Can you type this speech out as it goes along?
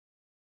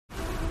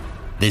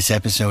This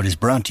episode is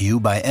brought to you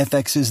by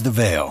FX's The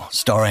Veil,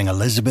 starring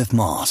Elizabeth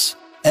Moss.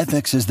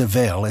 FX's The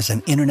Veil is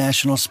an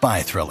international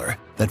spy thriller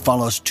that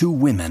follows two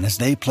women as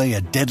they play a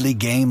deadly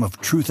game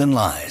of truth and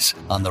lies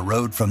on the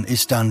road from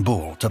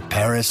Istanbul to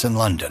Paris and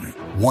London.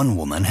 One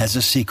woman has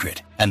a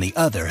secret, and the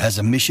other has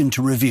a mission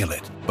to reveal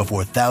it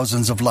before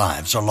thousands of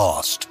lives are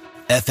lost.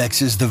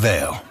 FX's The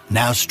Veil,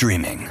 now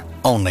streaming,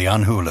 only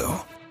on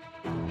Hulu.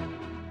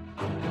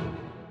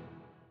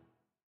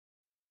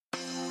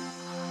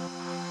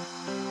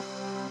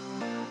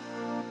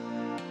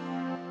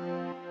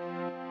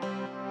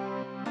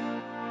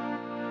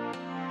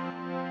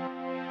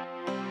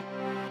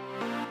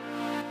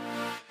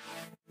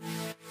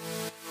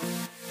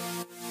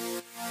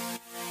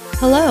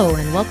 Hello,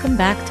 and welcome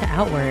back to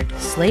Outward,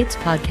 Slate's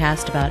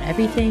podcast about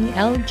everything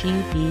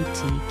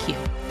LGBTQ.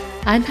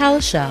 I'm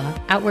Palace Shaw,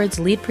 Outward's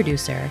lead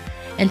producer,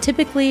 and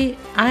typically,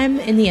 I'm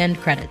in the end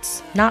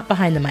credits, not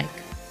behind the mic.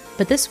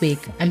 But this week,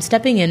 I'm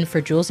stepping in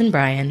for Jules and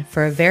Brian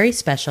for a very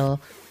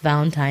special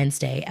Valentine's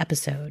Day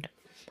episode.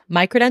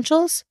 My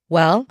credentials?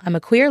 Well, I'm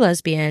a queer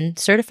lesbian,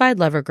 certified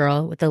lover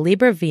girl with a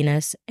Libra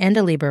Venus and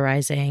a Libra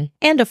rising,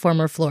 and a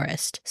former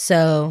florist.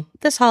 So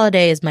this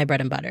holiday is my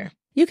bread and butter.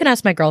 You can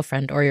ask my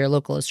girlfriend or your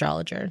local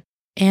astrologer.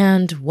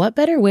 And what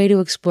better way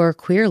to explore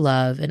queer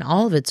love in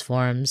all of its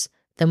forms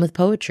than with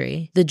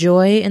poetry? The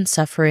joy and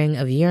suffering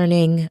of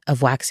yearning,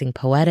 of waxing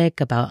poetic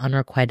about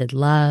unrequited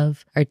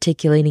love,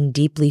 articulating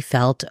deeply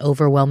felt,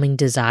 overwhelming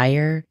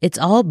desire, it's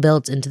all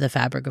built into the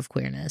fabric of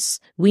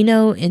queerness. We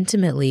know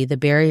intimately the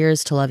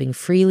barriers to loving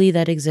freely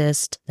that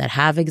exist, that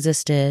have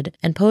existed,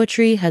 and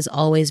poetry has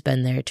always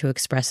been there to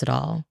express it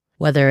all.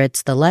 Whether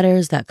it's the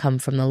letters that come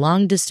from the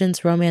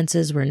long-distance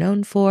romances we're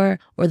known for,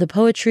 or the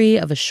poetry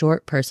of a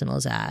short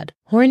personals ad.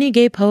 Horny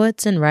gay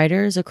poets and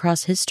writers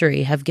across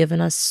history have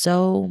given us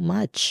so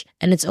much,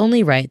 and it's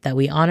only right that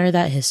we honor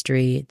that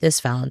history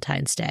this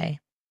Valentine's Day.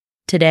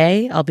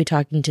 Today, I'll be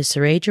talking to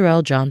Saray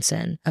Jarrell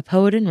Johnson, a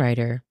poet and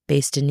writer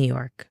based in New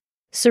York.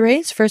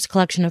 Saray's first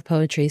collection of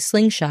poetry,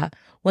 Slingshot,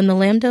 won the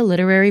Lambda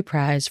Literary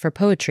Prize for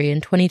Poetry in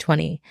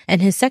 2020,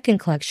 and his second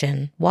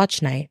collection,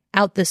 Watch Night,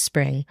 out this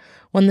spring,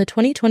 won the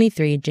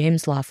 2023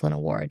 James Laughlin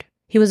Award.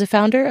 He was a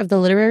founder of the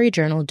literary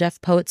journal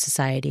Deaf Poets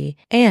Society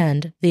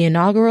and the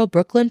inaugural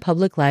Brooklyn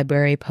Public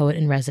Library Poet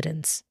in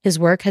Residence. His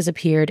work has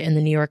appeared in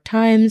the New York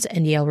Times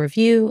and Yale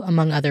Review,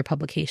 among other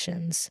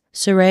publications.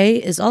 Saray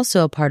is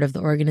also a part of the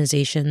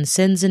organization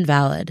Sins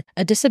Invalid,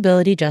 a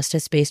disability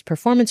justice-based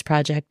performance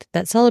project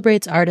that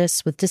celebrates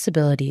artists with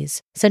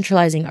disabilities,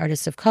 centralizing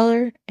artists of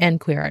color and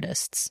queer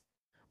artists.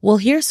 We'll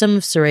hear some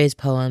of Saray's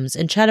poems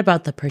and chat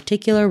about the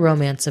particular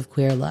romance of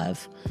queer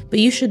love. But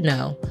you should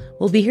know,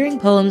 we'll be hearing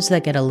poems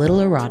that get a little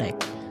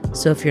erotic.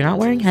 So if you're not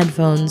wearing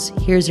headphones,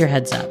 here's your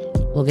heads up.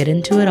 We'll get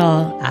into it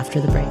all after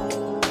the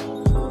break.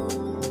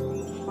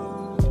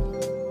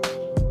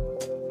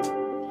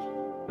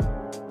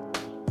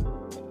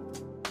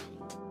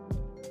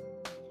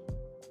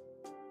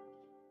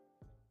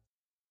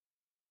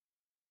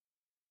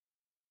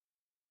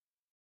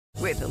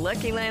 With the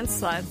Lucky Land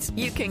Slots,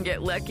 you can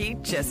get lucky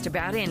just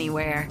about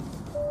anywhere.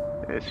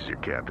 This is your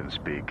captain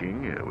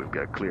speaking. We've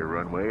got clear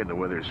runway and the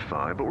weather's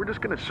fine, but we're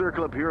just going to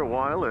circle up here a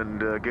while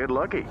and get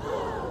lucky.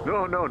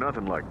 No,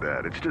 nothing like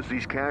that. It's just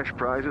these cash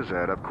prizes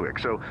add up quick.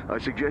 So I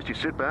suggest you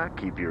sit back,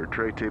 keep your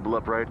tray table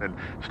upright, and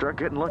start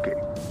getting lucky.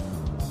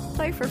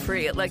 Play for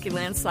free at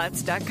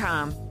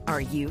LuckyLandSlots.com.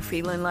 Are you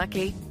feeling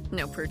lucky?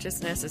 No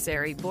purchase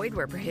necessary. Void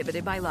where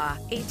prohibited by law.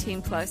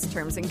 18 plus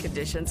terms and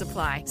conditions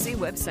apply. See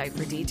website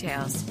for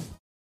details.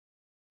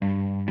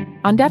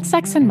 On Death,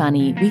 Sex, and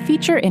Money, we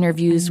feature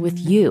interviews with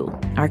you,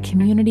 our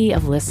community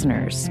of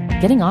listeners,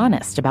 getting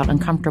honest about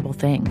uncomfortable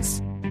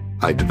things.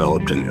 I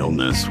developed an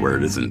illness where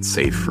it isn't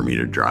safe for me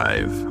to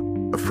drive.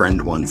 A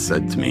friend once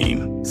said to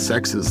me,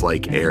 sex is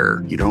like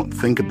air. You don't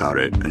think about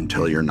it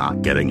until you're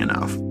not getting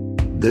enough.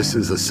 This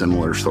is a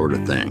similar sort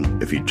of thing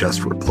if you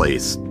just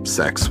replace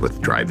sex with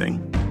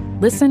driving.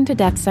 Listen to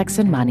Death, Sex,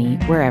 and Money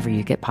wherever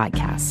you get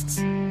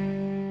podcasts.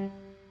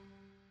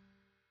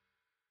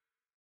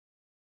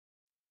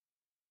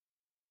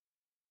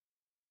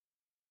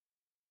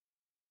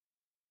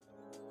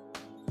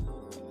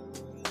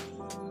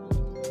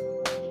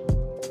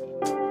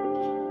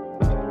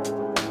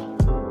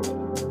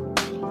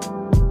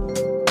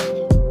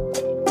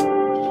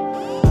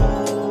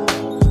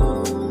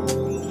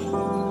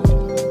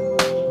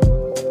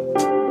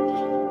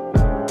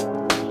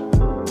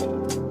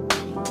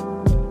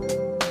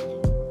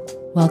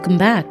 Welcome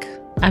back.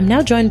 I'm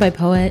now joined by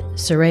poet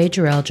Saray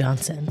Jarrell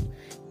Johnson.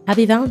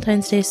 Happy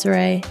Valentine's Day,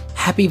 Saray.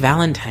 Happy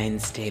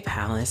Valentine's Day,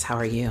 Palace. How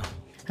are you?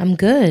 I'm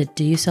good.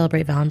 Do you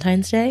celebrate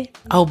Valentine's Day?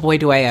 Oh boy,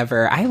 do I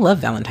ever. I love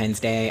Valentine's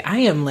Day. I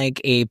am like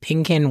a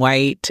pink and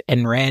white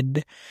and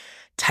red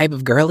type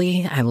of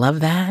girly. I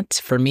love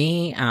that. For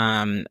me,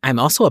 I'm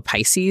also a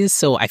Pisces,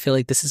 so I feel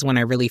like this is when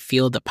I really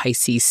feel the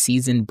Pisces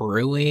season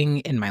brewing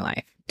in my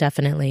life.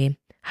 Definitely.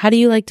 How do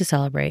you like to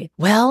celebrate?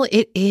 Well,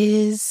 it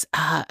is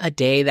a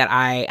day that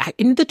I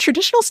in the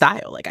traditional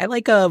style. Like I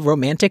like a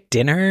romantic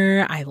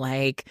dinner. I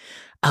like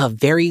a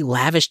very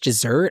lavish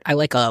dessert. I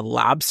like a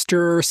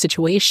lobster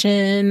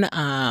situation.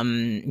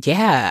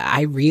 Yeah,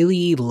 I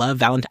really love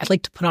Valentine. I'd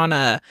like to put on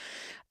a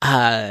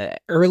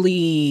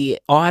early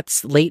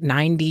aughts, late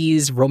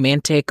 90s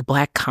romantic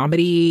black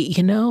comedy,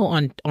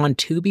 on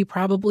Tubi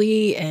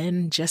probably,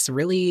 and just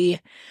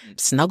really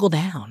snuggle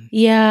down.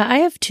 Yeah, I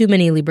have too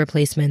many Libra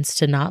placements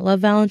to not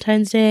love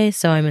Valentine's Day,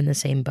 so I'm in the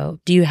same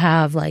boat. Do you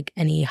have like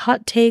any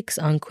hot takes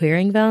on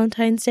queering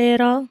Valentine's Day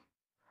at all?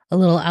 A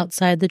little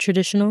outside the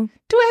traditional?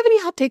 Do I have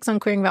any hot takes on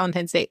queering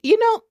Valentine's Day?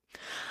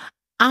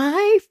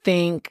 I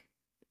think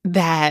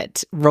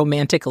that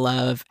romantic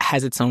love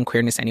has its own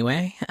queerness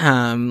anyway.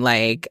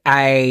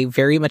 I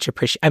very much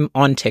appreciate, I'm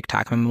on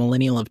TikTok. I'm a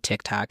millennial of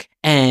TikTok.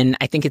 And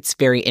I think it's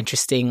very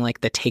interesting,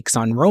 like the takes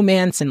on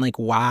romance and like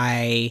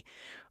why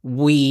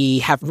we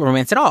have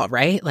romance at all,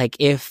 right? Like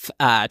if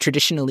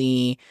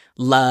traditionally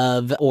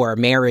love or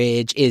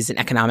marriage is an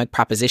economic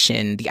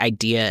proposition, the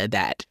idea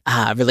that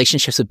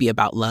relationships would be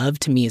about love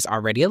to me is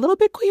already a little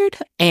bit weird.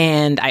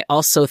 And I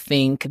also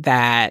think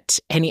that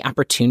any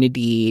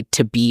opportunity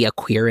to be a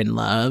queer in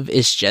love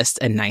is just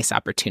a nice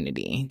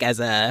opportunity. As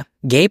a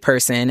gay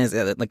person, as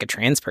a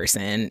trans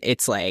person,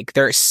 it's like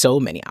there are so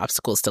many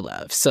obstacles to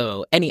love.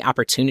 So any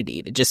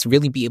opportunity to just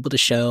really be able to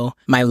show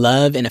my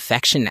love and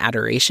affection and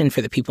adoration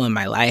for the people in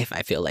my life,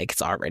 I feel like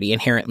it's already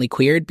inherently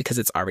queered because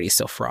it's already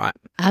so fraught.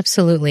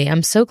 Absolutely.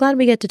 I'm so glad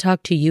we get to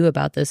talk to you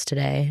about this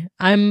today.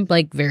 I'm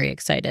very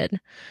excited.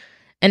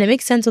 And it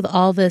makes sense with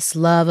all this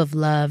love of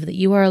love that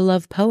you are a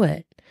love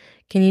poet.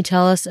 Can you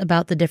tell us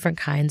about the different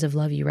kinds of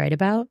love you write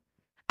about?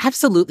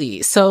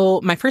 Absolutely.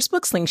 So my first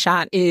book,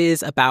 Slingshot,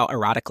 is about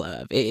erotic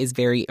love. It is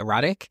very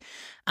erotic.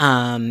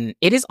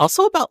 It is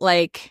also about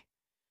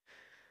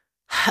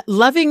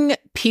loving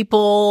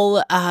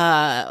people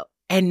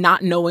and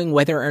not knowing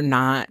whether or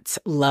not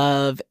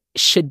love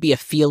should be a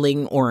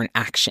feeling or an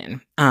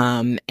action.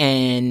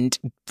 And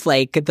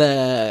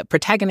the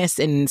protagonist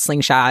in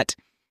Slingshot,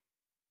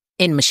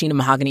 in Machine of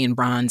Mahogany and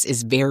Bronze,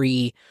 is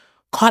very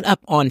caught up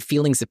on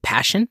feelings of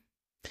passion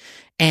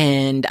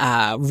and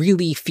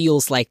really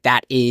feels like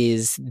that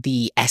is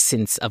the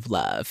essence of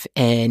love,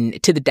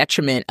 and to the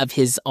detriment of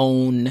his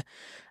own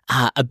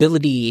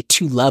ability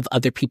to love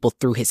other people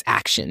through his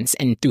actions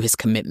and through his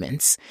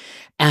commitments.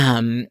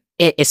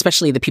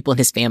 Especially the people in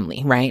his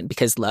family, right?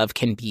 Because love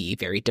can be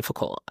very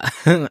difficult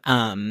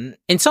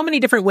in so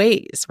many different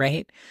ways,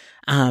 right?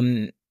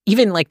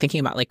 Even thinking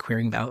about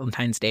queering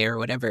Valentine's Day or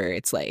whatever,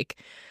 it's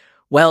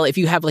well, if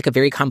you have a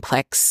very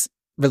complex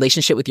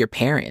relationship with your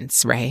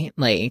parents, right?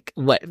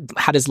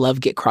 How does love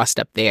get crossed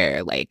up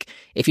there?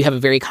 If you have a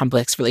very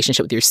complex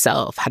relationship with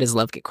yourself, how does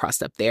love get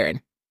crossed up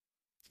there?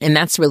 And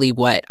that's really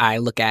what I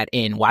look at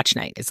in Watch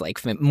Night, is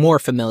more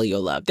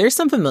familial love. There's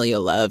some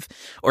familial love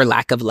or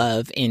lack of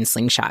love in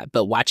Slingshot,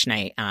 but Watch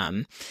Night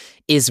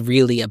is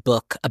really a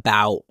book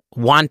about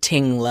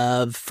wanting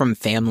love from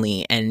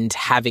family and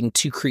having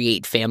to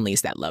create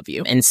families that love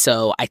you. And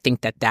so I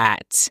think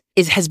that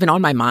has been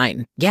on my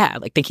mind. Yeah,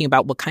 thinking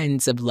about what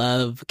kinds of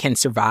love can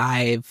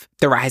survive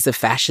the rise of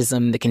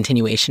fascism, the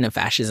continuation of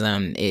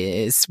fascism,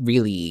 is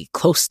really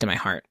close to my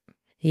heart.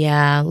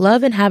 Yeah,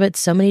 love inhabits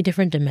so many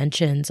different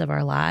dimensions of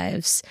our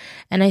lives.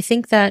 And I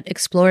think that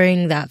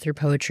exploring that through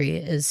poetry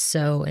is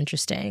so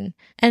interesting.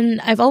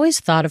 And I've always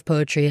thought of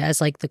poetry as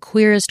the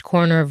queerest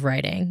corner of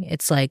writing.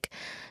 It's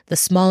the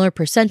smaller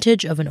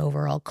percentage of an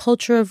overall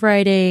culture of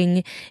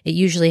writing. It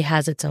usually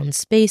has its own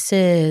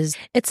spaces.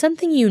 It's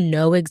something you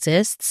know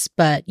exists,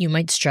 but you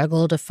might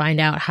struggle to find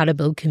out how to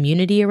build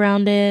community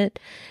around it.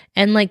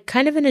 And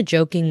kind of in a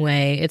joking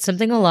way, it's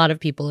something a lot of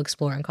people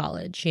explore in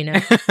college,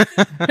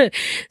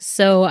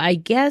 So I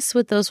guess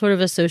with those sort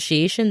of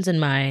associations in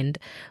mind,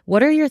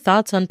 what are your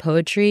thoughts on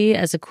poetry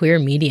as a queer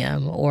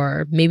medium,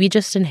 or maybe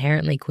just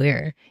inherently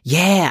queer?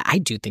 Yeah, I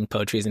do think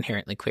poetry is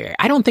inherently queer.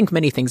 I don't think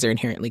many things are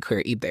inherently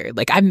queer either.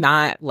 I'm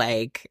not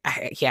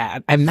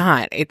I'm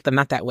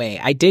not that way.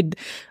 I did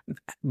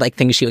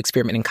things you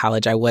experiment in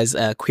college. I was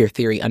a queer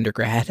theory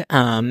undergrad.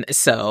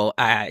 So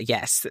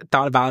yes,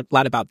 thought a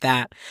lot about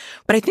that.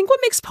 But I think what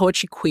makes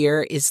poetry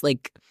queer is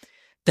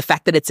the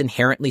fact that it's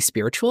inherently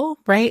spiritual,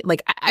 right?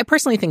 I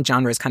personally think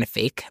genre is kind of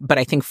fake, but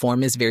I think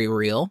form is very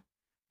real.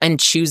 And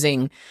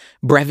choosing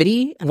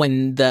brevity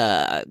when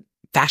the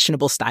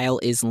fashionable style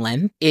is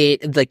length,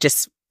 it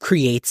just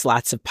creates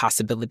lots of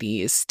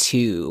possibilities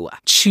to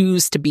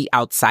choose to be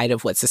outside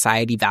of what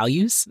society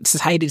values.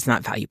 Society does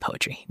not value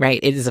poetry, right?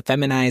 It is a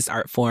feminized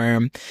art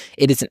form.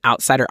 It is an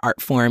outsider art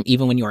form,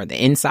 even when you are on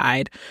the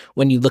inside.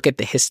 When you look at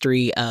the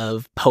history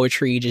of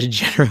poetry, just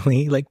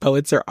generally,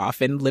 poets are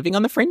often living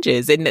on the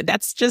fringes. And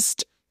that's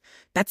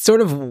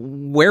sort of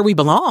where we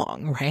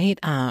belong, right?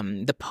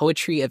 The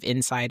poetry of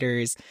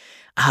insiders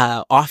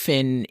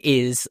often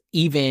is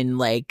even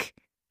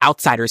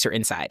outsiders are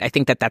inside. I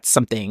think that's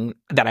something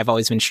that I've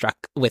always been struck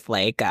with,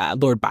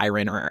 Lord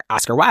Byron or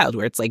Oscar Wilde,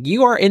 where it's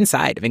you are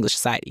inside of English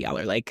society. Y'all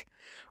are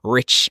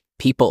rich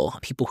people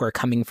who are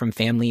coming from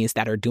families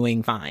that are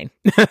doing fine,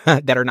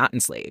 that are not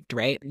enslaved,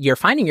 right? You're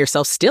finding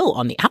yourself still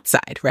on the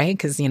outside, right?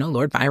 Because,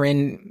 Lord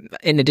Byron,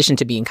 in addition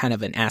to being kind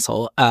of an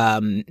asshole,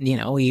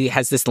 he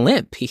has this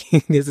limp. He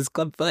has this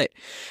club foot.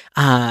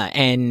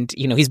 And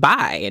he's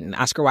bi, and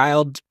Oscar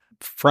Wilde,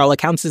 for all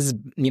accounts, is,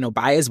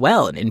 bi as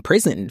well, and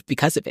imprisoned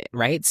because of it,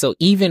 right? So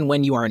even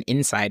when you are an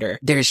insider,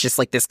 there's just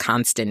like this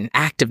constant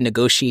act of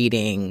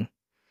negotiating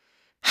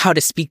how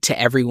to speak to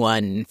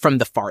everyone from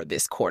the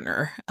farthest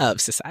corner of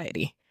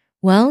society.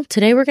 Well,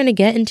 today we're going to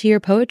get into your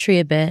poetry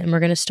a bit, and we're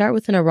going to start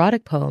with an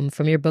erotic poem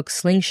from your book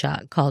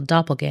Slingshot called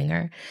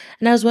Doppelganger.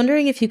 And I was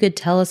wondering if you could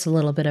tell us a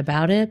little bit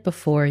about it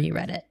before you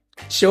read it.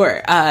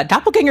 Sure.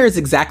 Doppelganger is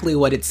exactly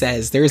what it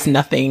says. There's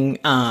nothing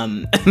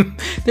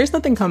there's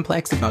nothing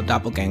complex about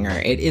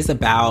Doppelganger. It is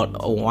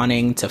about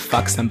wanting to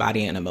fuck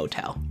somebody in a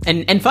motel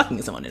and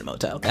fucking someone in a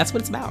motel. That's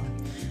what it's about.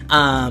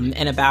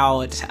 And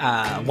about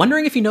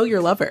wondering if you know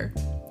your lover.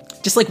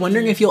 Just like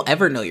wondering if you'll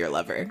ever know your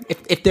lover,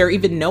 if they're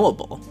even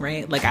knowable,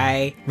 right? Like,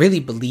 I really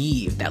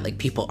believe that like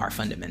people are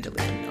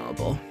fundamentally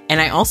unknowable.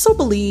 And I also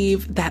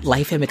believe that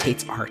life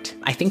imitates art.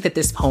 I think that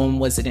this poem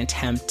was an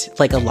attempt,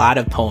 like a lot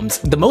of poems,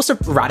 the most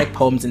erotic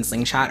poems in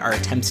Slingshot are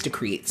attempts to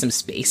create some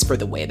space for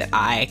the way that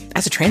I,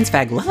 as a trans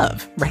fag,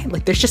 love, right?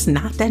 Like, there's just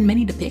not that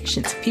many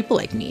depictions of people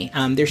like me.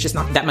 There's just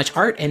not that much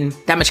art and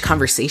that much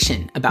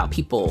conversation about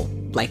people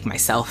like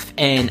myself.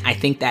 And I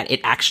think that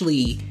it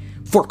actually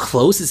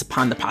forecloses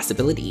upon the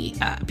possibility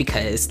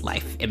because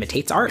life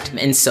imitates art.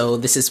 And so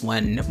this is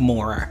one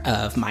more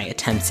of my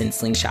attempts in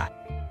Slingshot.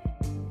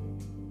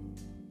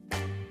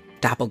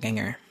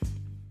 Doppelganger.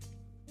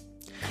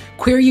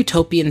 Queer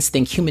utopians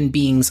think human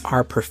beings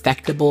are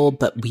perfectible,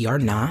 but we are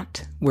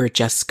not. We're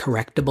just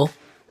correctable.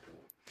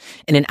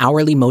 In an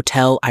hourly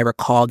motel, I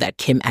recall that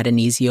Kim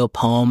Adonisio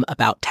poem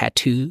about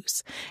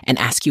tattoos and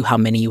ask you how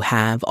many you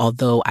have,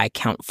 although I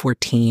count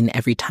 14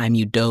 every time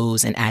you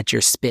doze and add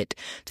your spit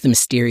to the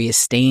mysterious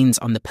stains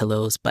on the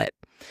pillows, but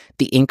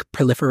the ink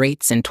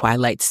proliferates in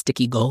twilight's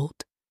sticky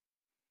gold.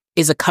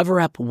 Is a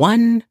cover-up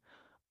 1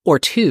 or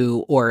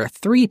 2 or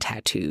 3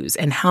 tattoos,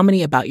 and how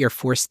many about your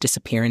forced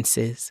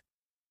disappearances?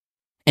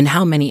 And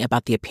how many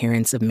about the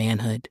appearance of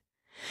manhood?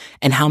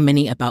 And how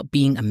many about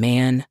being a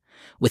man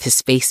with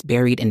his face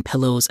buried in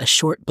pillows, a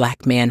short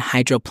black man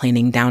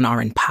hydroplaning down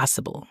our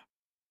impossible?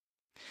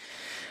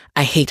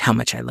 I hate how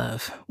much I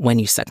love when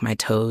you suck my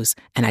toes,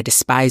 and I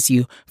despise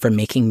you for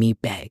making me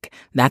beg.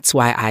 That's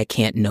why I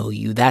can't know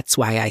you. That's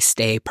why I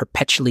stay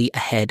perpetually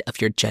ahead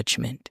of your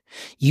judgment.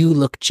 You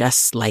look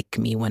just like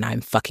me when I'm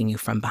fucking you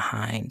from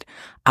behind.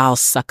 I'll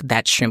suck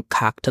that shrimp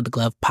cock to the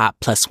glove pop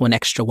plus 1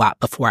 extra watt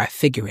before I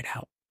figure it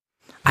out.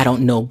 I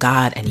don't know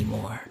God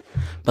anymore,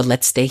 but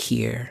let's stay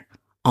here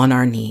on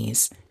our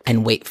knees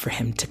and wait for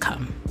him to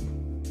come.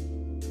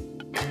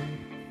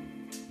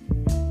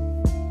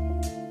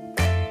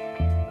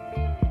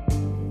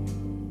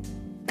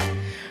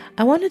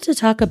 I wanted to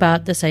talk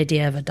about this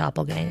idea of a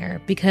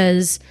doppelganger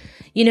because,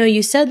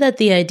 you said that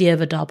the idea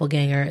of a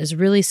doppelganger is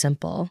really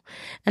simple.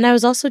 And I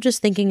was also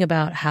just thinking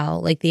about how,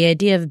 like, the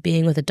idea of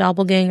being with a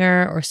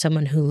doppelganger or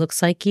someone who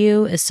looks like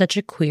you is such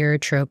a queer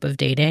trope of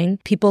dating.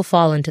 People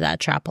fall into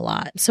that trap a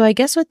lot. So I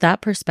guess with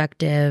that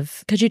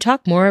perspective, could you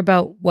talk more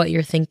about what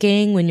you're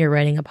thinking when you're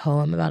writing a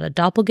poem about a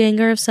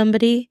doppelganger of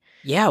somebody?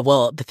 Yeah,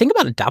 well, the thing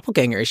about a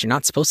doppelganger is you're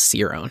not supposed to see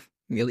your own.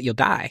 You'll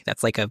die.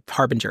 That's like a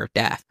harbinger of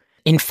death.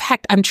 In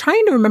fact, I'm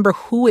trying to remember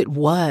who it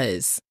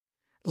was.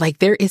 Like,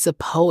 there is a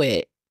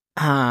poet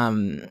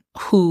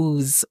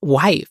whose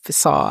wife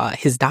saw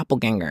his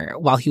doppelganger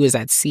while he was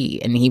at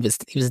sea, and he was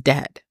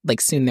dead,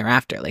 like, soon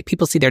thereafter. Like,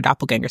 people see their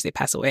doppelgangers, they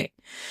pass away.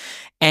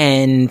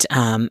 And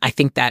I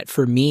think that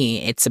for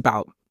me, it's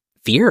about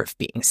fear of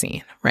being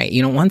seen, right?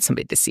 You don't want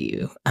somebody to see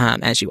you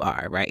as you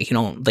are, right? You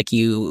don't, like,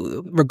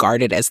 you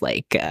regard it as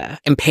like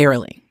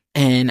imperiling.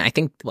 And I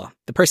think, well,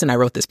 the person I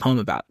wrote this poem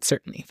about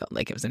certainly felt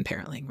like it was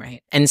imperiling,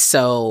 right? And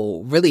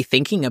so really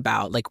thinking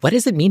about, like, what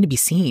does it mean to be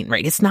seen,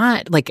 right? It's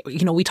not like,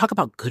 we talk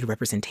about good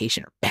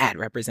representation or bad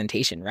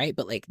representation, right?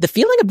 But like the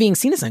feeling of being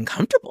seen is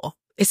uncomfortable.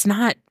 It's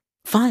not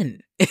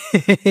fun.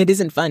 It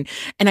isn't fun.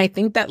 And I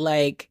think that,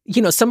 like,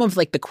 some of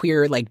like the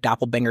queer, like,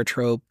 doppelganger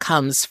trope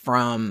comes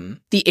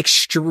from the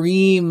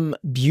extreme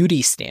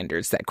beauty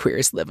standards that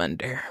queers live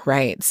under,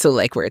 right? So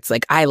like, where it's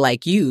like, I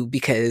like you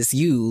because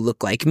you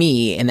look like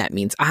me, and that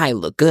means I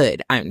look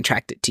good. I'm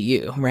attracted to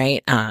you,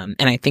 right? And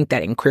I think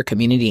that in queer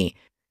community,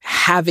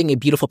 having a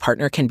beautiful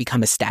partner can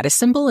become a status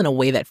symbol in a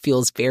way that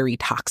feels very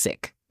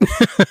toxic.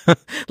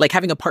 Like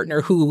having a partner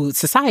who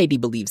society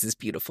believes is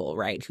beautiful,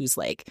 right? Who's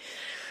like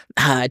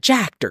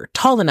jacked or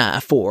tall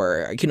enough,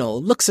 or,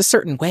 looks a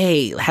certain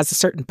way, has a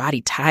certain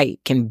body type,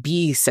 can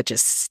be such a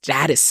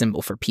status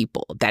symbol for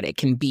people that it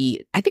can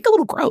be, I think, a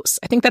little gross.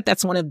 I think that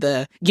that's one of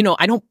the,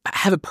 I don't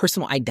have a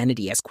personal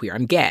identity as queer.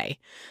 I'm gay.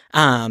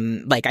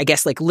 Like, I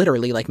guess, like,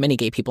 literally, like many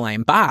gay people, I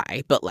am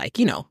bi, but like,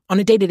 on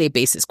a day-to-day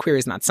basis, queer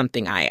is not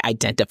something I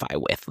identify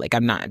with. Like,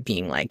 I'm not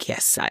being like,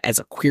 yes, as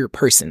a queer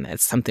person,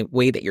 that's something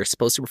way that you're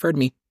supposed to refer to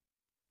me.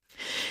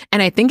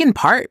 And I think in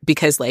part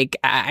because like,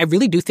 I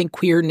really do think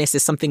queerness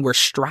is something we're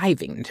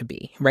striving to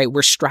be, right?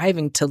 We're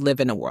striving to live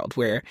in a world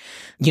where,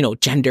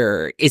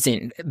 gender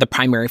isn't the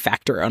primary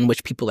factor on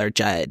which people are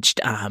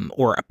judged,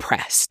 or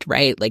oppressed,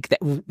 right? Like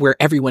that, where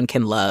everyone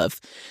can love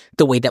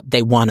the way that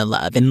they want to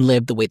love and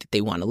live the way that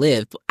they want to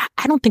live.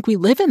 I don't think we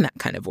live in that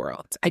kind of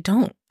world. I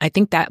don't. I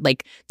think that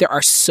like there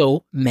are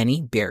so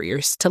many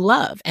barriers to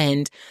love.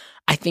 And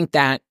I think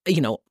that,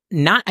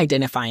 not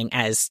identifying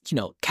as,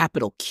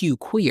 capital Q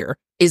queer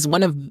is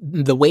one of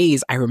the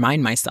ways I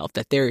remind myself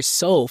that there is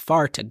so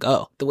far to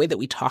go. The way that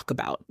we talk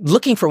about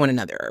looking for one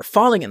another or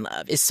falling in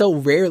love is so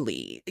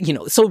rarely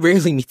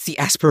meets the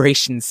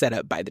aspirations set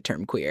up by the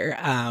term queer,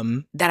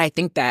 that I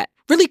think that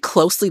really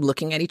closely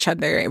looking at each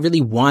other and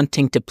really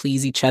wanting to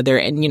please each other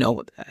and,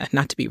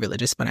 not to be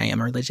religious, but I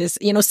am religious,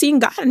 seeing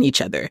God in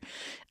each other,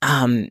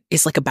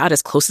 is like about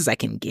as close as I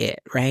can get.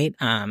 Right.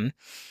 And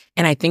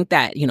I think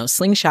that,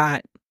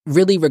 Slingshot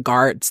really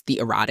regards the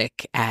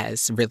erotic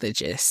as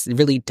religious. It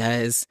really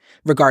does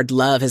regard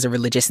love as a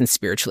religious and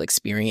spiritual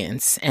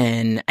experience.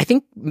 And I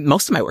think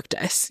most of my work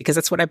does, because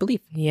that's what I believe.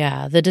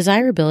 Yeah, the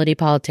desirability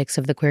politics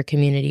of the queer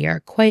community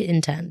are quite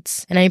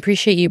intense. And I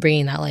appreciate you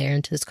bringing that layer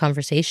into this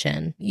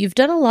conversation. You've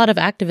done a lot of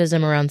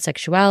activism around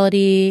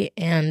sexuality,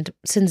 and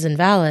Sins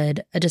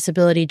Invalid, a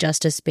disability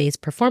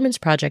justice-based performance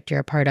project you're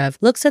a part of,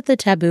 looks at the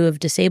taboo of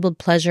disabled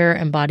pleasure,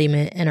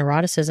 embodiment, and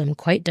eroticism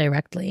quite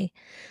directly.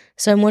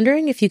 So I'm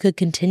wondering if you could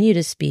continue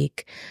to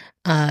speak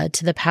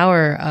to the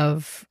power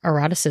of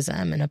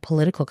eroticism in a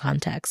political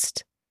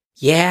context.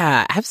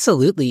 Yeah,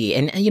 absolutely.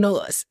 And,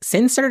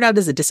 Sin started out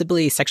as a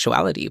disability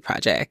sexuality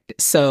project.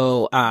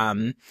 So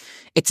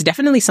it's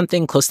definitely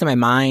something close to my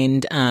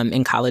mind.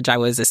 In college, I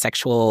was a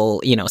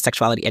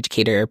sexuality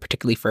educator,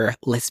 particularly for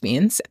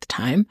lesbians at the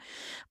time.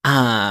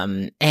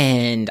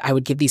 And I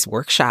would give these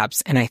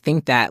workshops. And I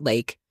think that,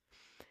 like,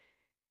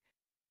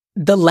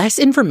 the less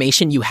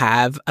information you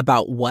have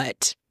about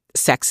what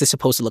sex is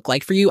supposed to look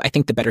like for you, I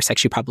think the better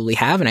sex you probably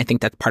have. And I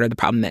think that's part of the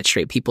problem that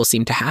straight people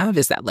seem to have,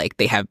 is that like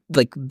they have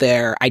like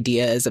their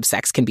ideas of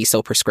sex can be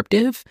so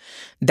prescriptive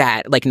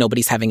that like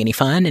nobody's having any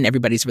fun and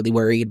everybody's really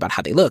worried about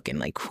how they look and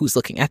like who's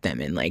looking at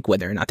them and like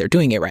whether or not they're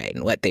doing it right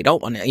and what they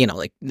don't want to,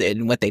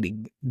 and what they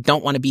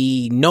don't want to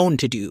be known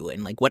to do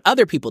and like what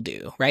other people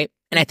do, right?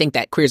 And I think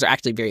that queers are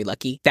actually very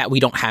lucky that we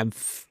don't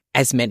have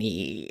as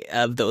many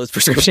of those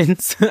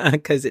prescriptions,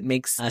 because it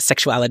makes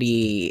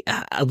sexuality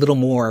a little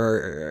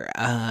more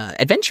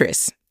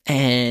adventurous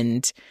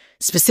and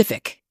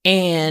specific.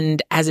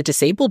 And as a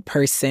disabled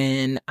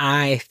person,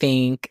 I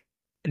think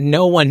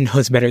no one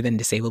knows better than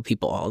disabled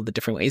people all the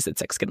different ways that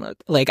sex can look.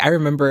 Like, I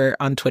remember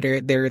on Twitter,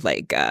 there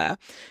like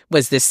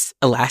was this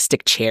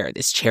elastic chair,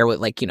 this chair with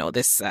like,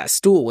 this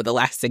stool with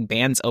elastic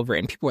bands over it.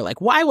 And people were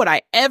like, why would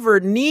I ever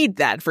need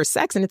that for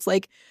sex? And it's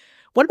like,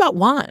 what about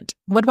want?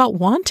 What about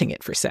wanting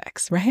it for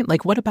sex, right?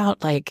 Like, what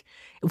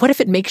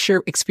if it makes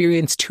your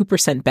experience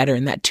 2% better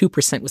and that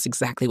 2% was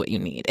exactly what you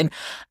need? And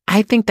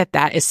I think that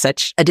that is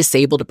such a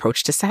disabled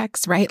approach to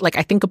sex, right? Like,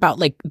 I think about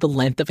like the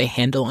length of a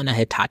handle on a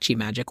Hitachi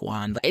magic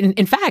wand.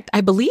 In fact,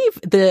 I believe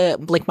the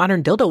like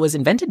modern dildo was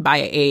invented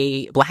by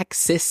a Black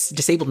cis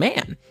disabled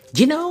man.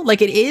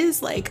 Like it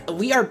is like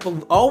we are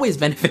always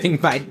benefiting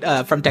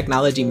from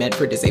technology meant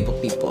for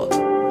disabled people.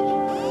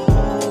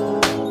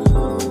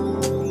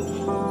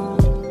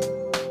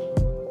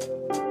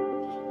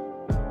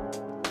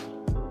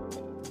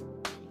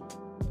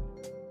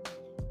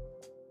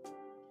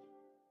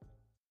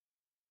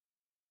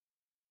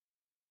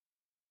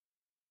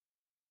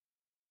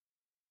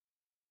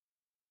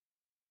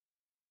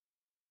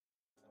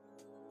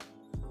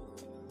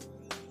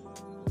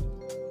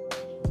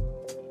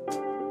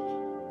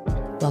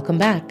 Welcome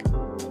back.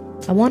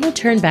 I want to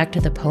turn back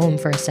to the poem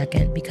for a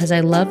second because I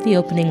love the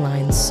opening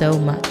lines so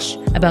much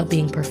about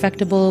being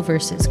perfectible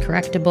versus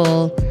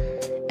correctable,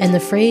 and the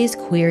phrase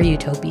queer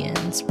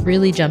utopians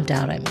really jumped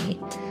out at me.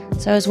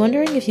 So I was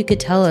wondering if you could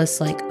tell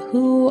us, like,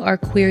 who are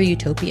queer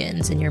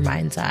utopians in your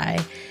mind's eye,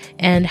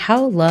 and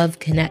how love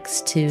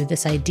connects to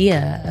this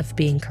idea of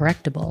being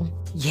correctable.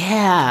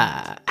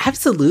 Yeah,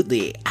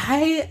 absolutely.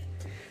 I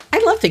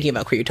love thinking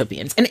about queer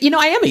utopians. And,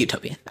 I am a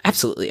utopian.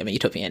 Absolutely, I'm a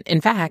utopian.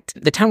 In fact,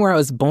 the town where I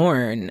was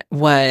born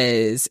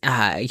was,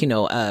 I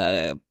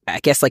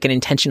guess like an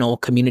intentional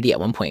community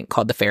at one point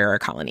called the Farrer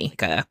Colony,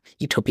 like a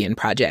utopian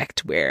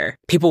project where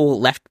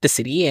people left the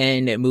city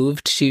and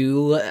moved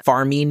to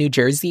farmy New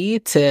Jersey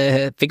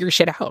to figure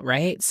shit out,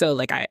 right? So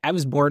like I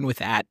was born with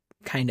that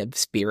kind of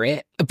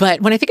spirit.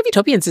 But when I think of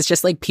utopians, it's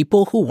just like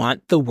people who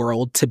want the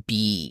world to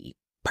be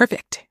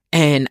perfect.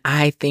 And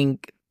I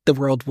think the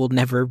world will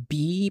never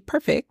be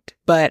perfect,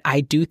 but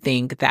I do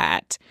think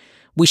that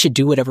we should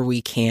do whatever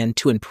we can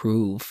to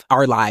improve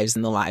our lives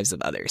and the lives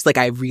of others. Like,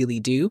 I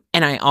really do.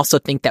 And I also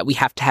think that we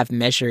have to have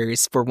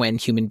measures for when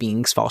human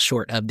beings fall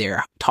short of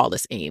their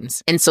tallest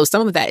aims. And so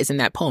some of that is in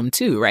that poem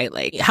too, right?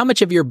 Like, how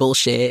much of your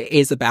bullshit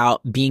is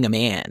about being a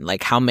man?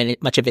 Like,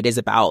 much of it is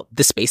about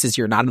the spaces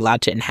you're not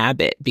allowed to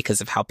inhabit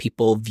because of how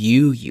people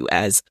view you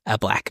as a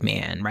Black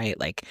man, right?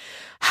 Like,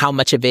 how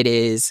much of it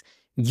is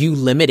you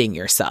limiting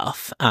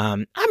yourself.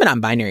 I'm a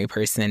non-binary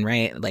person,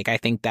 right? Like, I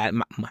think that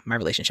my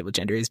relationship with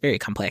gender is very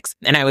complex.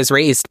 And I was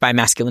raised by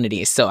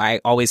masculinity, so I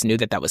always knew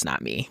that was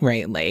not me,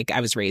 right? Like,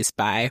 I was raised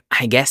by,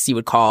 I guess you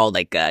would call,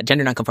 like,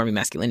 gender nonconforming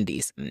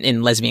masculinities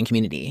in lesbian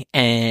community.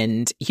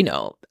 And, you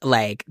know,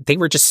 like, they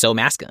were just so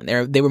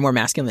masculine. They were more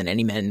masculine than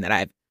any men that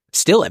I've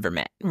still ever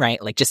met,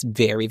 right? Like, just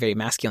very, very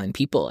masculine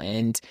people.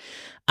 And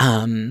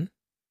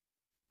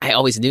I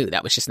always knew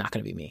that was just not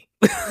going to be me.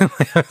 I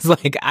was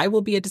like, I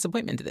will be a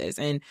disappointment to this.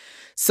 And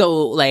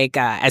so, like,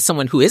 as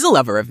someone who is a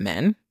lover of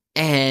men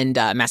and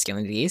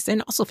masculinities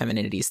and also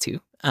femininities too,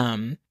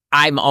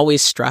 I'm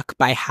always struck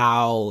by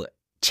how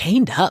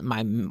chained up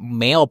my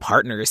male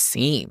partners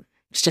seem.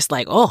 It's just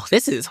like, oh,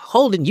 this is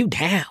holding you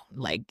down.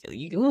 Like,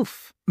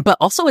 oof. But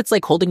also it's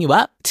like holding you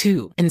up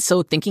too. And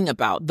so thinking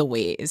about the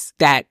ways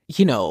that,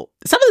 you know,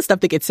 some of the stuff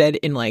that gets said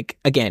in, like,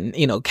 again,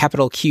 you know,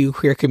 capital Q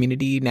queer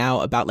community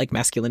now about, like,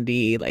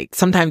 masculinity, like,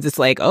 sometimes it's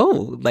like,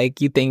 oh, like,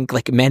 you think,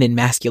 like, men and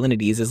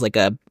masculinities is like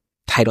a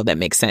title that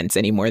makes sense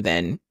any more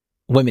than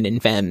women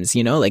and femmes,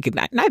 you know, like,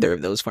 neither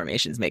of those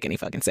formations make any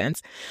fucking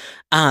sense,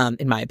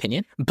 in my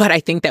opinion. But I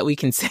think that we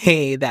can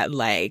say that,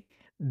 like,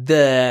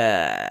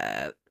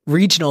 the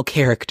regional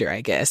character,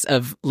 I guess,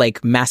 of,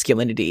 like,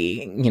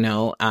 masculinity, you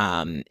know,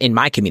 in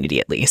my community,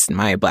 at least, in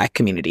my Black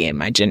community, in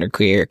my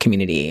genderqueer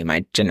community,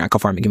 my gender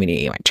nonconforming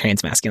community, my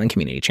trans masculine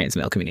community, trans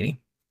male community.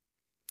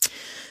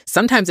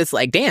 Sometimes it's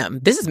like, damn,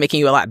 this is making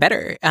you a lot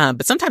better.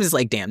 But sometimes it's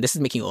like, damn, this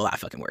is making you a lot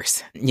fucking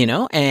worse, you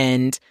know?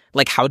 And,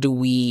 like, how do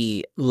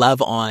we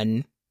love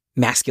on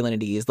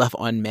masculinities, love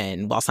on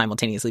men, while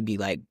simultaneously be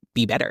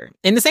better?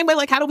 In the same way,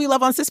 like, how do we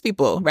love on cis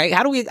people, right?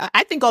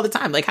 I think all the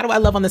time, like, how do I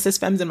love on the cis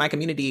femmes in my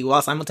community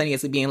while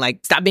simultaneously being like,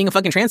 stop being a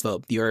fucking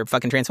transphobe. You're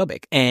fucking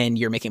transphobic and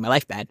you're making my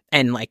life bad.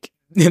 And, like,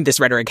 this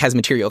rhetoric has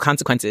material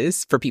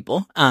consequences for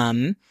people.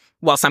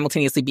 While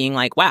simultaneously being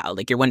like, wow,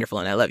 like, you're wonderful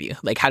and I love you.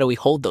 Like, how do we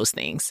hold those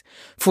things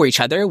for each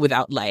other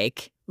without,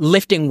 like,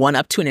 lifting one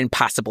up to an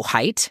impossible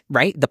height,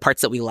 right? The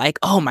parts that we like,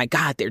 oh my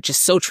God, they're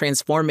just so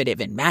transformative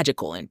and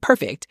magical and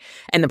perfect.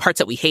 And the parts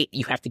that we hate,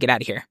 you have to get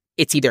out of here.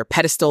 It's either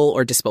pedestal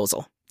or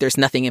disposal. There's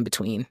nothing in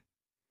between.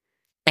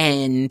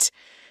 And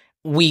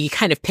we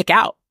kind of pick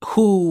out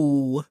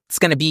who's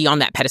going to be on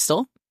that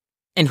pedestal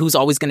and who's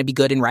always going to be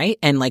good and right,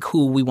 and, like,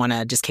 who we want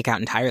to just kick out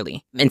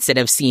entirely, instead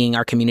of seeing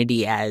our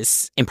community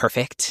as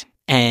imperfect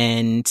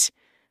and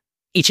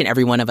each and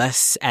every one of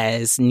us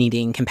as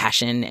needing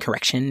compassion,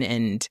 correction,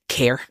 and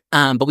care.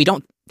 But we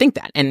don't think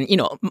that. And, you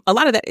know, a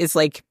lot of that is,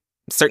 like,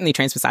 certainly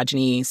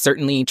transmisogyny,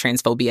 certainly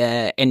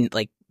transphobia, and,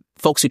 like,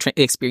 folks who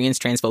experience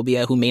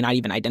transphobia who may not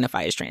even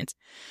identify as trans.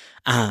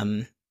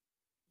 And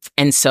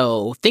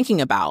so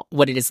thinking about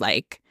what it is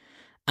like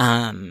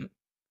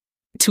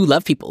to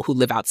love people who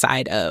live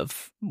outside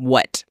of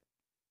what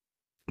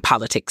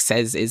politics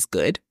says is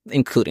good,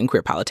 including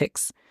queer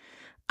politics,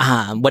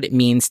 what it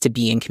means to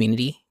be in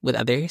community with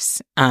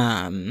others,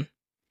 in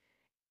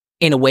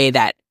a way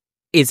that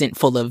isn't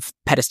full of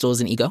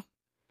pedestals and ego,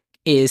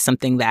 is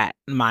something that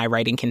my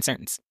writing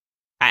concerns.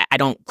 I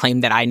don't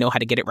claim that I know how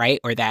to get it right,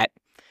 or that,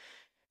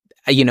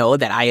 you know,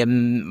 that I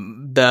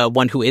am the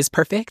one who is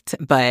perfect.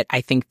 But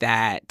I think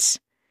that,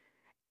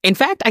 in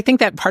fact, I think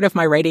that part of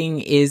my writing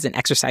is an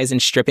exercise in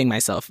stripping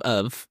myself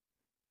of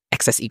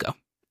excess ego.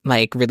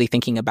 Like, really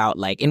thinking about,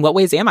 like, in what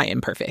ways am I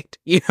imperfect?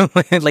 You know,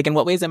 like, in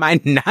what ways am I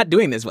not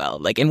doing this well?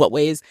 Like, in what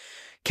ways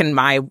can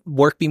my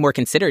work be more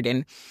considered?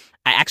 And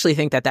I actually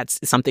think that that's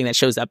something that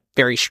shows up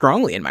very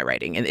strongly in my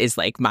writing, and is,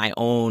 like, my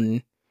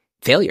own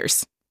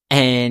failures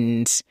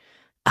and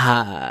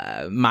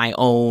my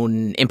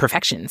own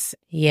imperfections.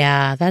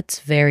 Yeah,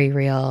 that's very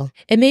real.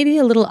 It may be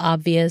a little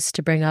obvious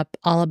to bring up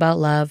All About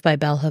Love by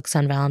Bell Hooks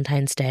on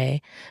Valentine's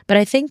Day, but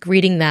I think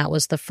reading that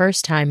was the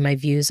first time my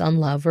views on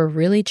love were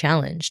really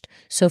challenged.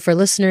 So for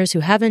listeners who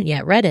haven't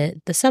yet read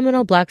it, the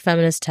seminal Black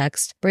feminist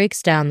text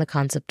breaks down the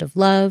concept of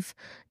love,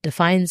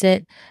 defines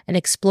it, and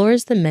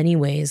explores the many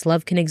ways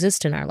love can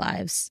exist in our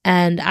lives.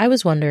 And I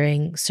was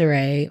wondering,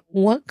 Saray,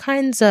 what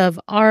kinds of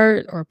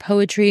art or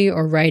poetry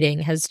or writing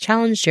has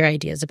challenged your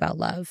ideas about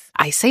love?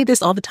 I say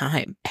this all the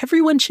time.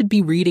 Everyone should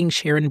be reading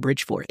Sharon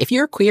Bridgeforth. If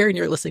you're queer and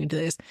you're listening to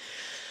this,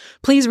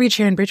 please read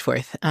Sharon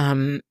Bridgeforth.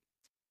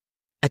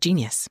 A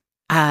genius.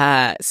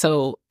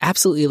 So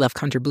absolutely love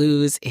Conjure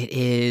Blues. It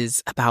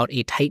is about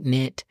a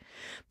tight-knit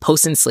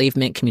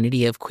post-enslavement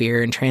community of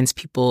queer and trans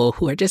people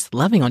who are just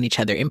loving on each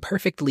other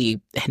imperfectly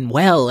and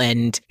well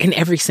and in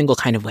every single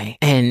kind of way.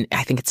 And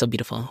I think it's so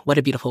beautiful. What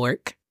a beautiful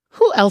work.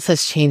 Who else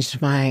has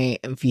changed my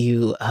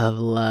view of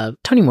love?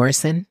 Toni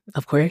Morrison,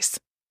 of course.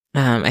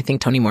 I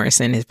think Toni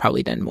Morrison has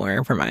probably done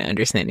more for my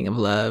understanding of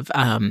love.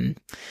 I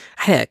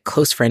had a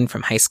close friend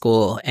from high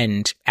school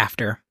and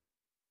after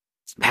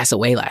pass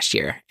away last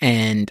year,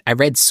 and I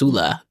read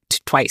Sula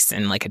twice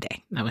in like a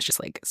day. I was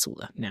just like,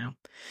 Sula now.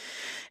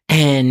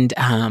 And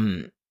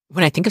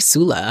when I think of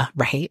Sula,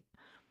 right,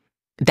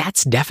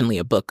 that's definitely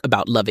a book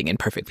about loving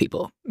imperfect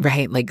people,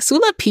 right? Like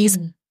Sula Peace,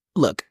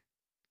 look,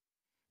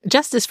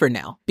 justice for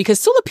Nell, because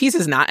Sula Peace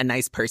is not a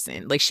nice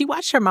person. Like, she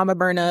watched her mama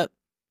burn up.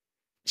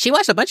 She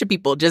watched a bunch of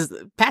people just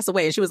pass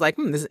away and she was like,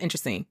 this is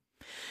interesting.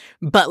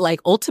 But like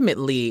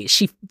ultimately,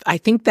 I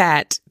think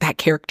that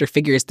character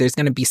figures there's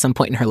going to be some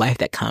point in her life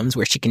that comes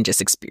where she can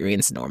just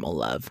experience normal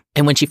love.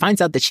 And when she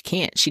finds out that she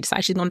can't, she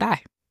decides she's going to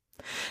die.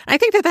 I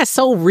think that that's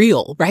so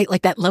real, right?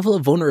 Like that level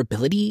of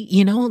vulnerability,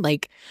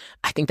 like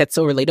I think that's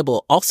so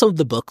relatable. Also,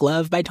 the book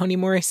Love by Toni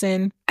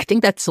Morrison. I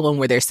think that's the one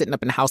where they're sitting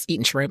up in the house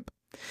eating shrimp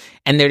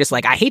and they're just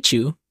like, I hate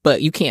you,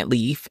 but you can't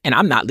leave and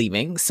I'm not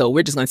leaving. So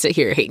we're just going to sit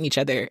here hating each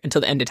other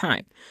until the end of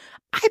time.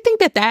 I think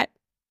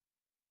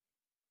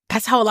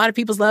that's how a lot of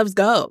people's loves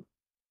go.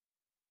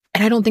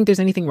 And I don't think there's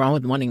anything wrong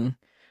with wanting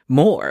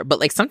more, but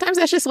like sometimes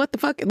that's just what the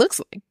fuck it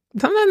looks like.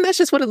 Sometimes that's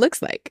just what it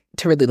looks like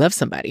to really love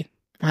somebody.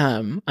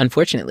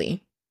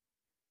 Unfortunately,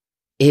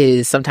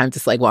 is sometimes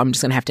it's like, well, I'm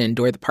just going to have to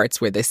endure the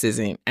parts where this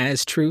isn't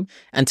as true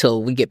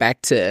until we get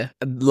back to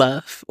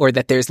love, or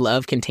that there's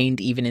love contained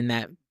even in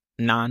that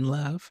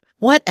non-love.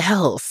 What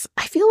else?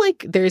 I feel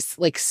like there's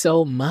like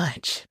so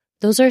much.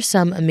 Those are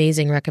some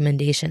amazing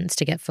recommendations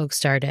to get folks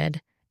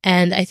started.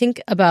 And I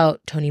think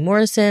about Toni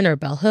Morrison or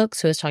Bell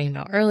Hooks, who I was talking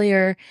about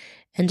earlier,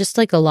 and just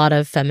like a lot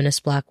of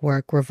feminist Black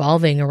work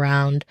revolving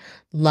around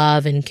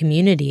love and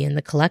community and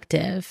the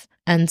collective.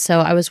 And so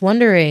I was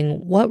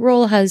wondering, what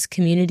role has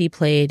community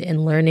played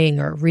in learning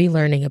or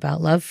relearning about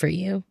love for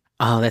you?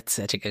 Oh, that's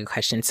such a good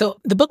question.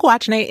 So the book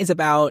Watch Night is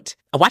about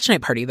a watch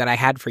night party that I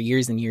had for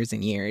years and years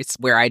and years,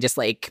 where I just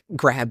like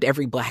grabbed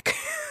every Black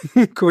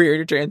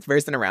queer trans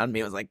person around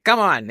me. I was like, come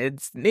on,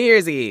 it's New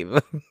Year's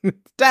Eve.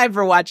 Time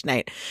for watch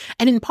night.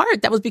 And in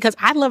part, that was because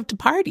I loved to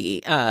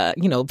party,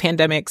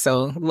 pandemic,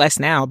 so less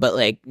now. But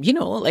like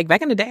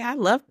back in the day, I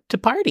loved to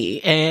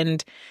party.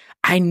 And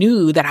I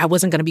knew that I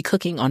wasn't going to be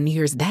cooking on New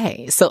Year's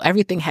Day. So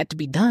everything had to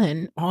be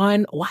done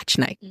on watch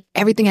night.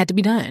 Everything had to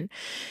be done.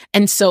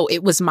 And so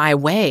it was my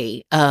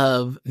way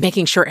of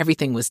making sure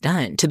everything was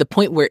done, to the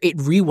point where it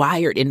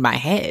rewired in my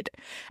head,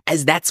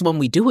 as that's when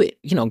we do it,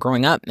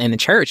 growing up in the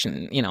church.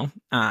 And,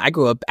 I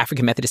grew up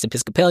African Methodist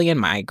Episcopalian.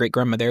 My great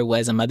grandmother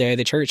was a mother of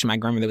the church. And my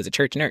grandmother was a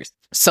church nurse.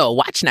 So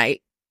watch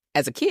night,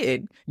 as a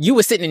kid, you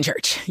were sitting in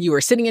church. You were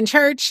sitting in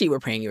church. You were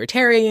praying. You were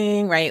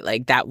tarrying, right?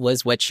 Like that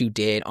was what you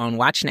did on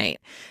watch night.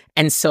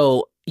 And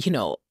so,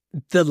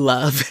 the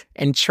love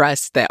and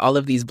trust that all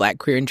of these Black,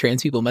 queer, and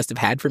trans people must have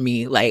had for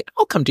me, like,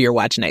 I'll come to your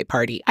watch night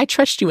party. I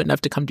trust you enough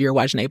to come to your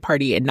watch night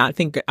party and not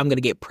think I'm going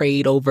to get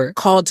prayed over,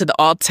 called to the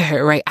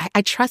altar, right?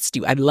 I trust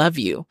you. I love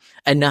you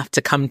enough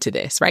to come to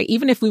this, right?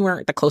 Even if we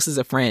weren't the closest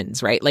of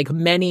friends, right? Like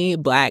many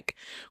Black,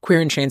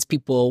 queer, and trans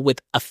people with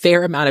a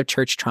fair amount of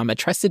church trauma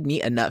trusted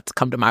me enough to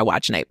come to my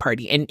watch night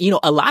party. And,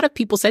 a lot of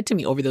people said to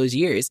me over those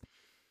years,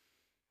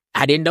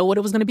 I didn't know what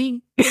it was going to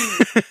be.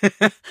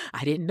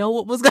 I didn't know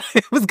what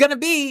it was going to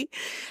be.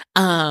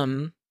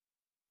 And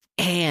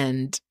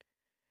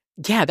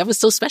yeah, that was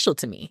so special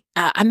to me.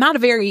 I'm not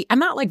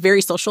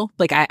very social.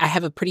 Like I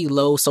have a pretty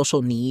low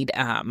social need.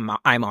 I'm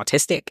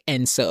autistic.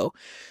 And so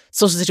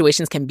social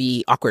situations can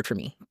be awkward for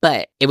me,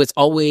 but it was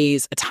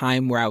always a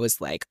time where I was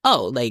like,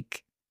 oh,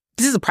 like,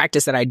 this is a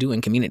practice that I do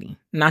in community,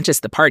 not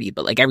just the party,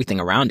 but like everything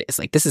around it. It's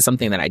like, this is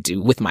something that I do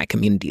with my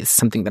community. This is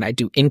something that I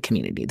do in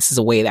community. This is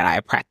a way that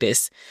I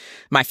practice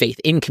my faith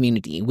in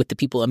community with the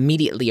people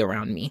immediately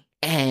around me.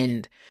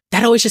 And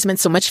that always just meant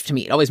so much to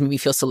me. It always made me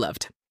feel so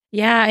loved.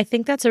 Yeah, I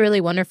think that's a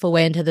really wonderful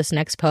way into this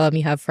next poem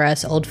you have for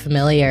us, Old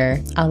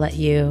Familiar. I'll let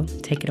you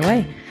take it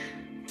away.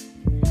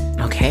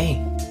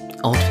 Okay,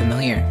 Old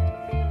Familiar.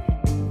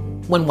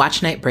 When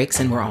watch night breaks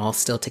and we're all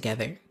still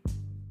together.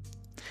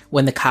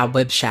 When the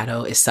cobweb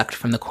shadow is sucked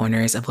from the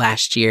corners of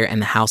last year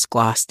and the house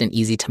glossed in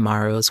easy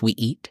tomorrows, we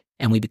eat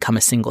and we become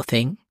a single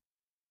thing.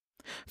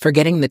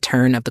 Forgetting the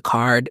turn of the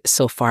card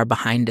so far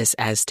behind us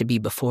as to be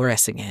before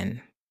us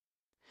again.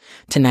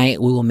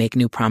 Tonight we will make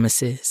new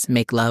promises,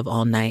 make love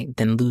all night,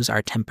 then lose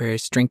our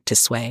tempers, drink to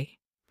sway.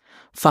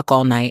 Fuck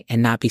all night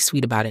and not be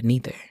sweet about it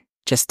neither,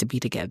 just to be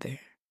together.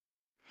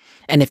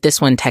 And if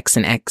this one texts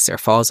an ex or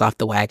falls off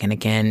the wagon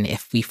again,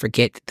 if we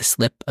forget the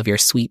slip of your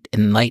sweet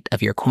and light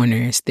of your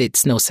corners,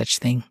 it's no such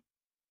thing.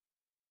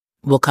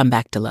 We'll come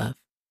back to love.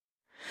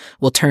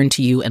 We'll turn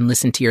to you and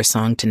listen to your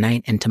song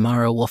tonight, and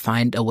tomorrow we'll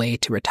find a way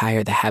to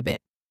retire the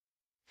habit.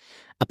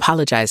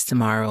 Apologize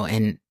tomorrow,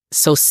 and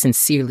so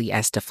sincerely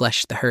as to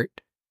flush the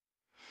hurt.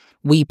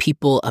 We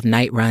people of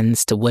night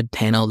runs to wood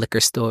panel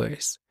liquor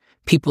stores,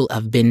 people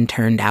of been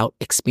turned out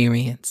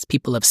experience,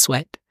 people of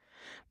sweat,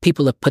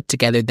 people have put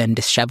together then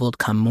disheveled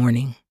come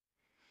morning.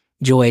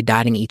 Joy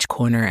dotting each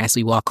corner as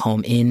we walk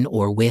home in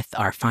or with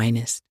our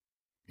finest.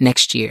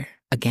 Next year,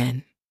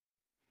 again.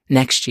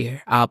 Next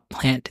year, I'll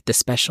plant the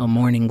special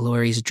morning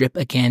glories drip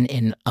again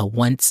in a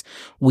once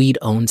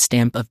weed-owned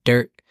stamp of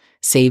dirt,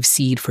 save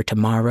seed for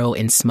tomorrow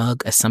in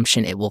smug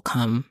assumption it will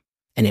come,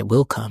 and it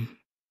will come.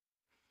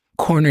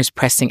 Corners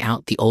pressing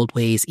out the old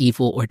ways,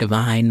 evil or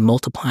divine,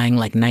 multiplying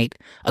like night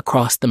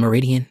across the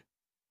meridian.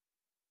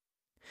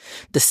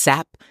 The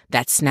sap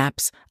that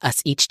snaps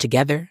us each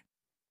together,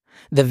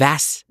 the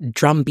vast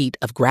drumbeat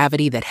of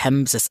gravity that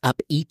hems us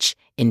up each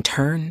in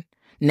turn.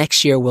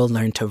 Next year we'll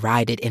learn to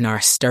ride it in our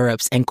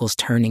stirrups, ankles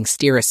turning,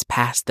 steer us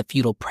past the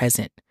futile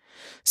present,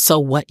 So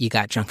what you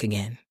got drunk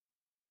again?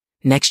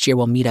 Next year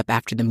we'll meet up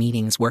after the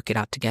meetings, work it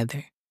out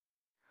together.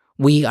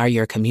 We are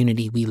your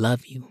community. We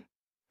love you.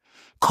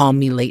 Call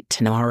me late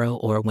tomorrow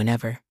or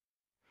whenever.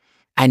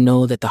 I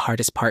know that the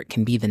hardest part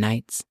can be the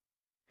nights.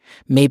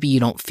 Maybe you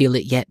don't feel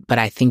it yet, but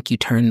I think you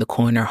turn the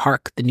corner.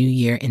 Hark, the new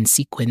year in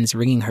sequins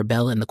ringing her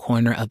bell in the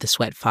corner of the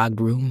sweat-fogged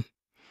room.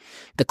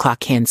 The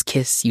clock hands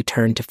kiss, you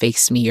turn to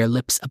face me, your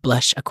lips a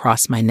blush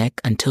across my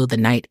neck until the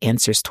night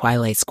answers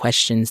twilight's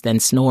questions, then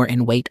snore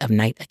in wait of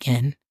night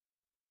again.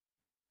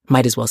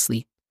 Might as well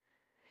sleep.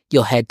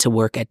 You'll head to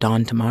work at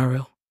dawn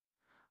tomorrow.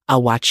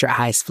 I'll watch your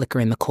eyes flicker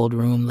in the cold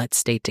room. Let's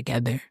stay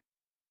together.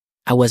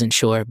 I wasn't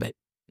sure, but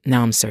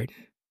now I'm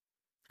certain.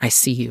 I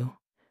see you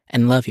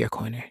and love your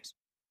corners.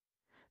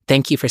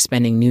 Thank you for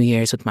spending New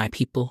Year's with my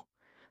people.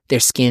 Their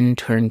skin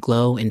turned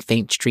glow in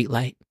faint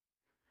streetlight.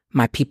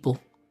 My people,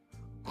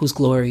 whose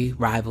glory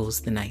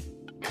rivals the night.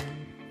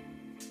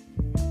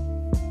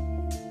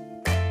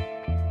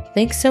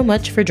 Thanks so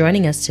much for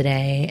joining us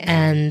today.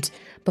 And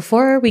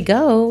before we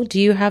go, do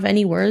you have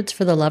any words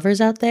for the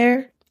lovers out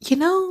there?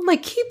 Keep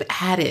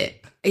at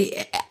it.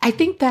 I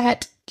think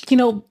that,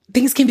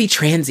 things can be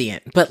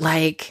transient, but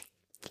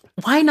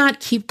why not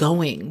keep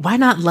going? Why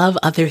not love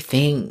other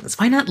things?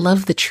 Why not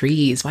love the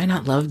trees? Why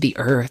not love the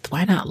earth?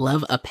 Why not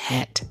love a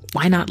pet?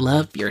 Why not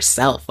love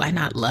yourself? Why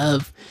not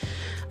love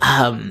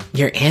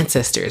your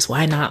ancestors?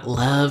 Why not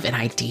love an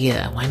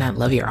idea? Why not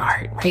love your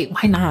art, right?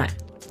 Why not?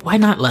 Why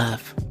not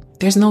love?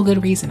 There's no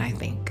good reason, I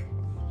think.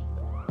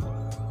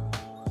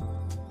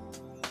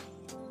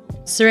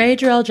 Saray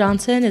Jarrell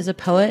Johnson is a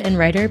poet and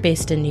writer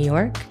based in New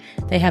York.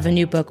 They have a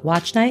new book,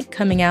 Watch Night,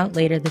 coming out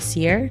later this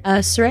year.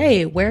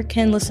 Saray, where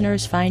can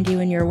listeners find you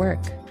and your work?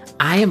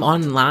 I am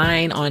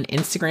online on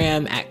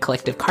Instagram at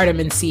Collective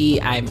Cardamancy.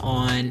 I'm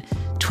on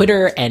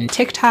Twitter and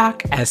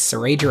TikTok as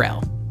Saray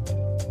Jarrell.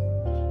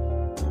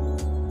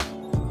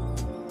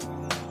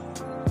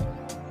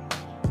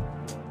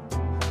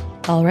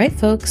 All right,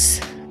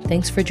 folks.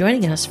 Thanks for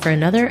joining us for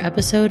another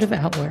episode of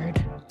Outward.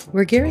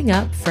 We're gearing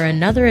up for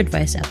another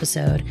advice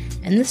episode,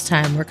 and this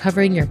time we're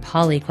covering your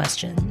poly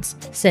questions.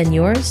 Send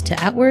yours to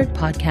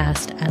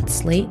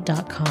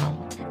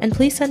outwardpodcast@slate.com. And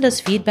please send us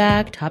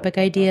feedback, topic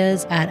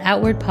ideas at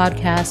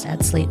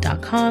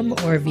outwardpodcast@slate.com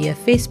or via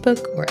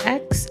Facebook or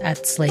X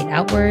at Slate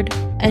Outward.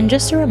 And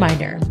just a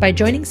reminder, by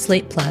joining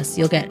Slate Plus,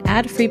 you'll get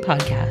ad-free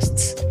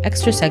podcasts,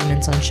 extra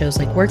segments on shows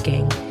like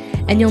Working,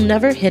 and you'll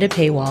never hit a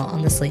paywall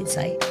on the Slate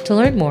site. To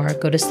learn more,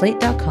 go to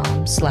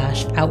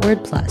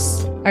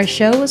slate.com/outwardplus. Our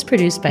show was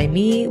produced by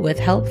me with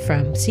help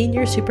from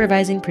senior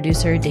supervising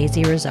producer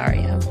Daisy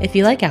Rosario. If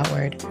you like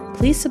Outward,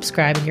 please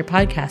subscribe in your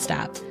podcast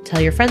app,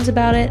 tell your friends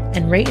about it,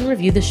 and rate and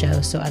review the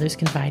show so others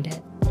can find it.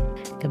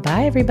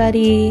 Goodbye,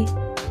 everybody.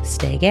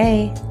 Stay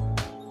gay.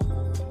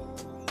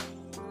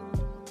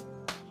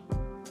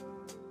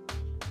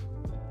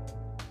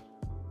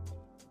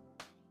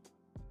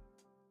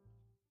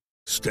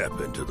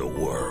 Step into the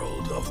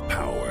world of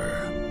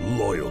power,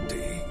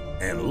 loyalty,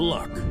 and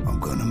luck. I'm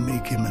gonna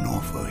make him an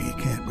offer he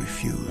can't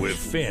refuse. With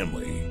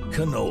family,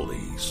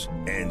 cannolis,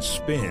 and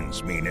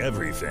spins mean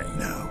everything.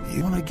 Now,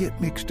 you wanna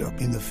get mixed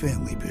up in the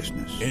family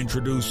business.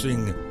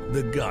 Introducing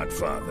The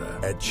Godfather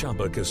at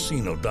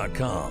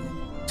ChumbaCasino.com.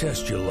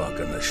 Test your luck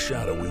in the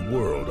shadowy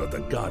world of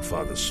The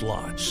Godfather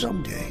slot.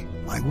 Someday,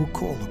 I will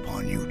call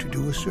upon you to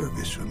do a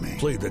service for me.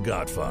 Play The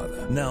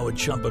Godfather, now at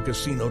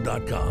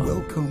ChumbaCasino.com.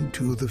 Welcome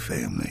to the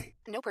family.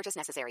 No purchase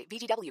necessary.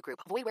 VGW Group.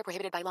 Void where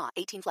prohibited by law.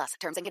 18+.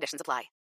 Terms and conditions apply.